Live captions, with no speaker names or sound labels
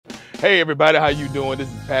Hey everybody, how you doing?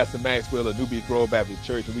 This is Pastor Maxwell of New Beach Grove Baptist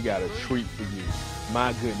Church, and we got a treat for you.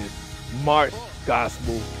 My goodness, March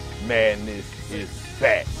Gospel Madness is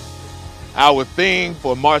back. Our theme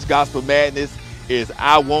for March Gospel Madness is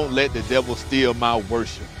I won't let the devil steal my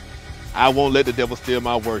worship. I won't let the devil steal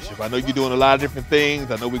my worship. I know you're doing a lot of different things.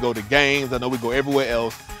 I know we go to games. I know we go everywhere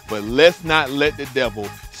else. But let's not let the devil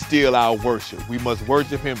steal our worship. We must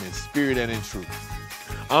worship him in spirit and in truth.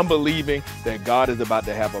 I'm believing that God is about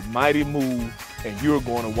to have a mighty move, and you're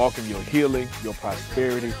going to walk in your healing, your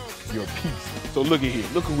prosperity, your peace. So look at here.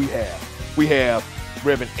 Look who we have. We have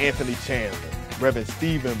Reverend Anthony Chandler, Reverend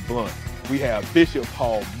Stephen Blunt. We have Bishop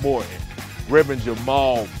Paul Morton, Reverend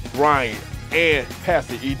Jamal Bryant, and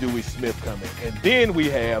Pastor E. Dewey Smith coming. And then we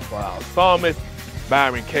have our psalmist,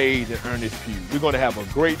 Byron Cage and Ernest Pugh. We're going to have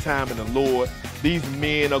a great time in the Lord. These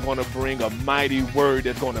men are going to bring a mighty word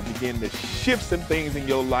that's going to begin to shift some things in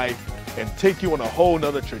your life and take you on a whole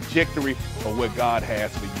nother trajectory of what God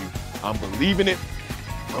has for you. I'm believing it.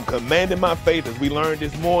 I'm commanding my faith as we learned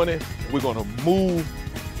this morning. We're going to move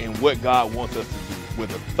in what God wants us to do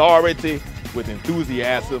with authority, with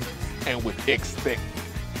enthusiasm, and with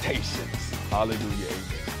expectations. Hallelujah.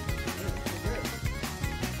 Amen.